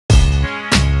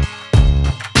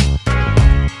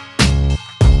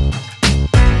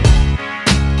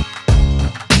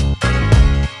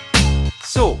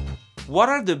What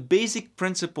are the basic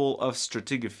principles of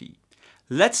stratigraphy?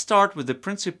 Let's start with the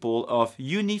principle of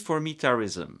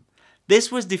uniformitarism.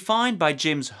 This was defined by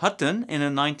James Hutton in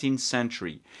the 19th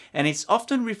century, and it's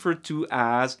often referred to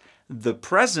as the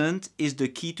present is the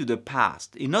key to the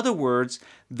past. In other words,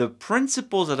 the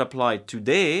principles that apply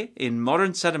today in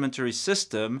modern sedimentary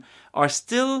system are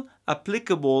still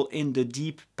applicable in the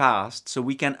deep past, so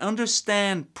we can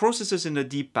understand processes in the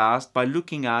deep past by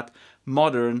looking at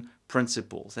modern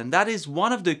principles. And that is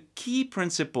one of the key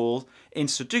principles in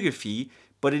stratigraphy,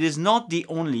 but it is not the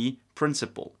only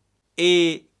principle.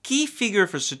 A key figure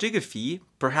for stratigraphy,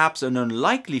 perhaps an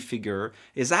unlikely figure,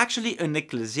 is actually an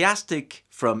ecclesiastic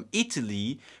from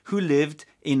Italy who lived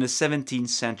in the 17th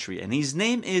century, and his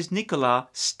name is Nicola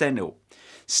Steno.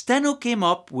 Steno came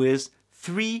up with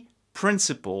 3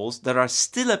 principles that are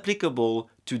still applicable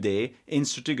today in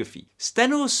stratigraphy.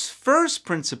 Steno's first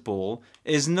principle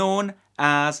is known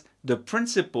as the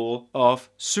principle of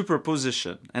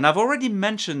superposition, and I've already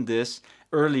mentioned this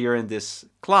earlier in this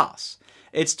class.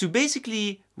 It's to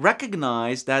basically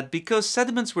recognize that because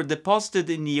sediments were deposited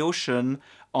in the ocean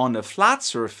on a flat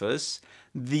surface,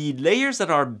 the layers that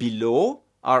are below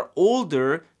are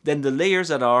older than the layers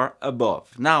that are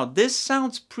above. Now, this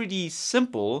sounds pretty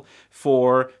simple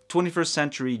for 21st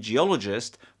century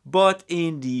geologists, but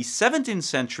in the 17th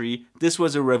century, this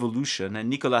was a revolution, and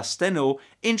Nicola Steno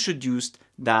introduced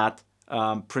that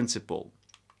principle.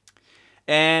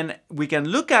 And we can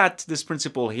look at this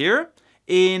principle here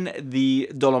in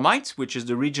the Dolomites, which is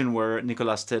the region where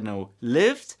Nicola Steno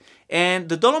lived. And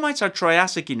the Dolomites are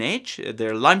Triassic in age.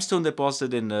 They're limestone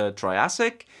deposited in the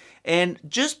Triassic. And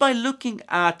just by looking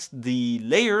at the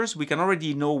layers, we can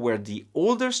already know where the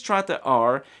older strata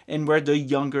are and where the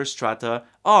younger strata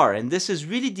are. And this is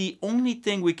really the only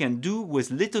thing we can do with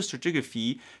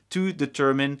lithostratigraphy to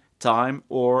determine time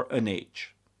or an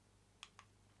age.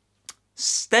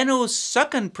 Steno's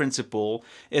second principle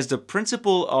is the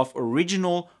principle of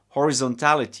original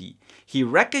horizontality. He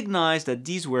recognized that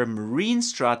these were marine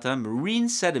strata, marine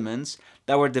sediments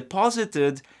that were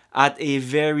deposited at a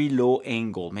very low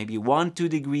angle, maybe 1-2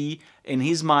 degrees, in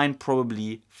his mind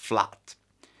probably flat.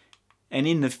 And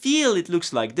in the field it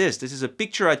looks like this. This is a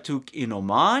picture I took in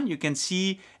Oman. You can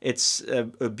see it's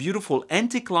a beautiful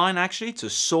anticline actually. It's a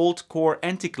salt core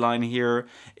anticline here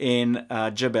in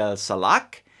Jebel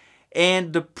Salak.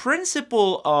 And the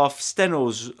principle of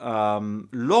Steno's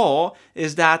law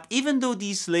is that even though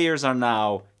these layers are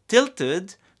now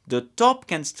tilted, the top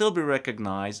can still be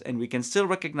recognized, and we can still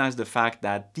recognize the fact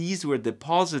that these were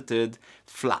deposited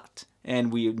flat.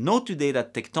 And we know today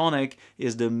that tectonic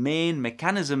is the main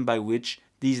mechanism by which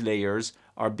these layers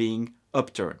are being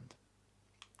upturned.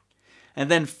 And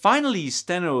then finally,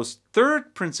 Steno's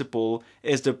third principle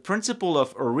is the principle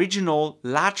of original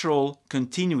lateral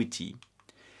continuity.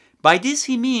 By this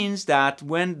he means that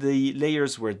when the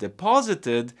layers were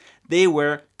deposited, they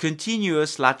were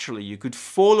continuous laterally. You could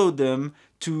follow them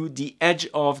to the edge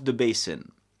of the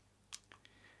basin.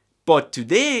 But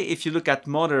today, if you look at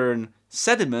modern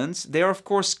sediments, they are of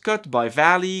course cut by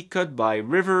valley, cut by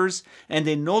rivers, and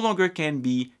they no longer can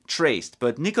be traced.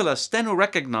 But Nicola Steno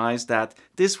recognized that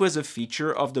this was a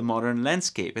feature of the modern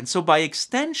landscape. And so by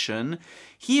extension,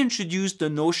 he introduced the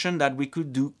notion that we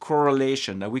could do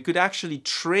correlation, that we could actually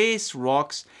trace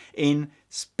rocks in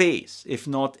space, if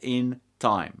not in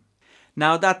time.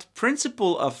 Now that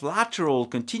principle of lateral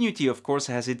continuity, of course,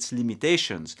 has its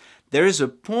limitations. There is a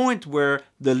point where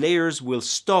the layers will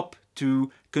stop to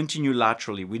continue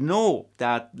laterally. We know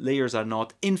that layers are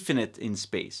not infinite in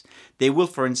space. They will,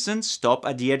 for instance, stop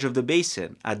at the edge of the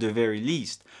basin, at the very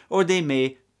least, or they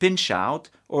may pinch out,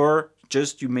 or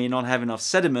just you may not have enough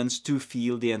sediments to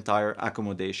fill the entire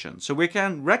accommodation. So we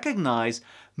can recognize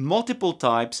multiple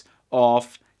types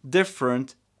of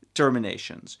different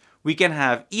terminations. We can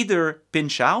have either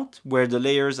pinch out, where the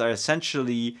layers are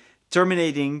essentially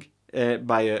terminating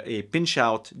by a pinch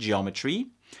out geometry.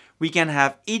 We can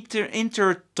have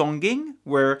intertonguing,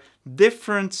 where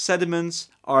different sediments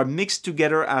are mixed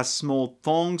together as small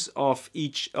tongues of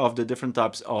each of the different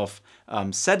types of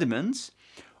sediments.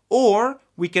 Or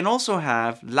we can also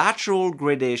have lateral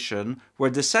gradation, where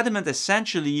the sediment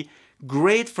essentially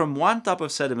grade from one type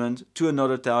of sediment to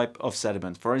another type of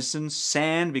sediment. For instance,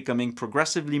 sand becoming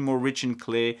progressively more rich in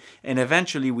clay, and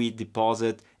eventually we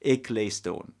deposit a clay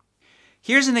stone.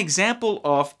 Here's an example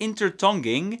of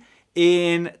intertonguing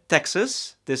in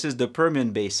Texas. This is the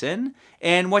Permian Basin,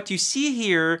 and what you see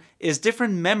here is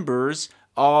different members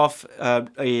of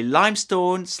a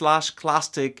limestone /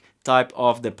 clastic type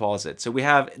of deposit. So we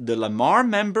have the Lamar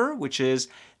member, which is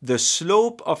the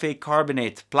slope of a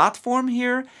carbonate platform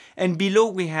here, and below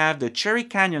we have the Cherry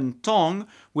Canyon tongue,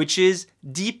 which is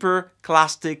deeper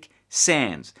clastic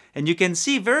sands. And you can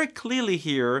see very clearly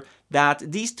here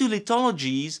that these two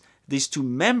lithologies, these two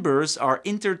members, are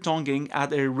intertonguing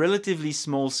at a relatively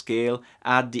small scale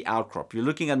at the outcrop. You're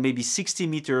looking at maybe 60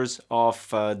 meters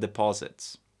of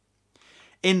deposits.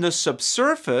 In the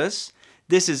subsurface,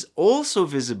 this is also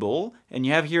visible, and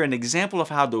you have here an example of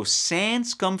how those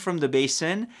sands come from the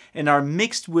basin and are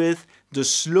mixed with the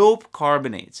slope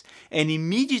carbonates. And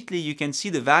immediately you can see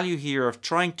the value here of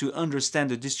trying to understand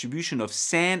the distribution of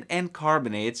sand and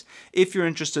carbonates if you're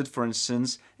interested, for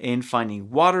instance, in finding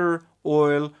water,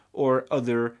 oil, or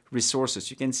other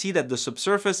resources. You can see that the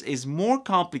subsurface is more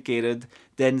complicated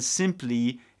than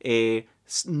simply a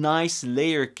nice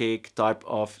layer cake type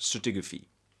of stratigraphy.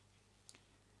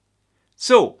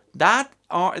 So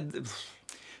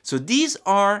these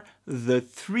are the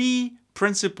three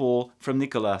principles from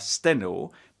Nicolas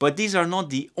Steno, but these are not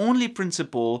the only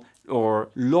principle or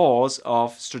laws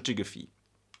of stratigraphy.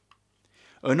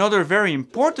 Another very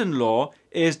important law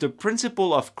is the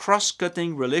principle of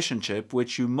cross-cutting relationship,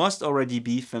 which you must already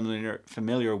be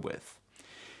familiar with.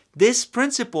 This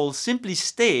principle simply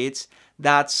states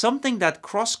that something that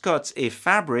cross-cuts a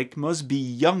fabric must be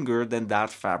younger than that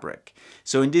fabric.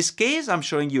 So in this case, I'm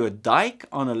showing you a dike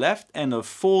on the left and a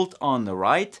fold on the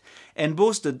right, and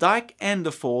both the dike and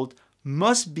the fold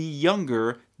must be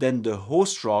younger than the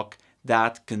host rock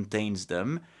that contains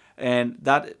them, and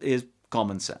that is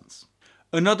common sense.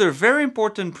 Another very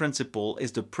important principle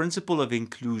is the principle of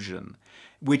inclusion,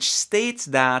 which states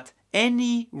that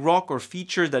any rock or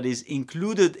feature that is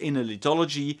included in a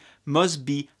lithology must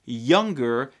be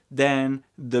younger than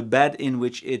the bed in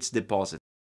which it's deposited.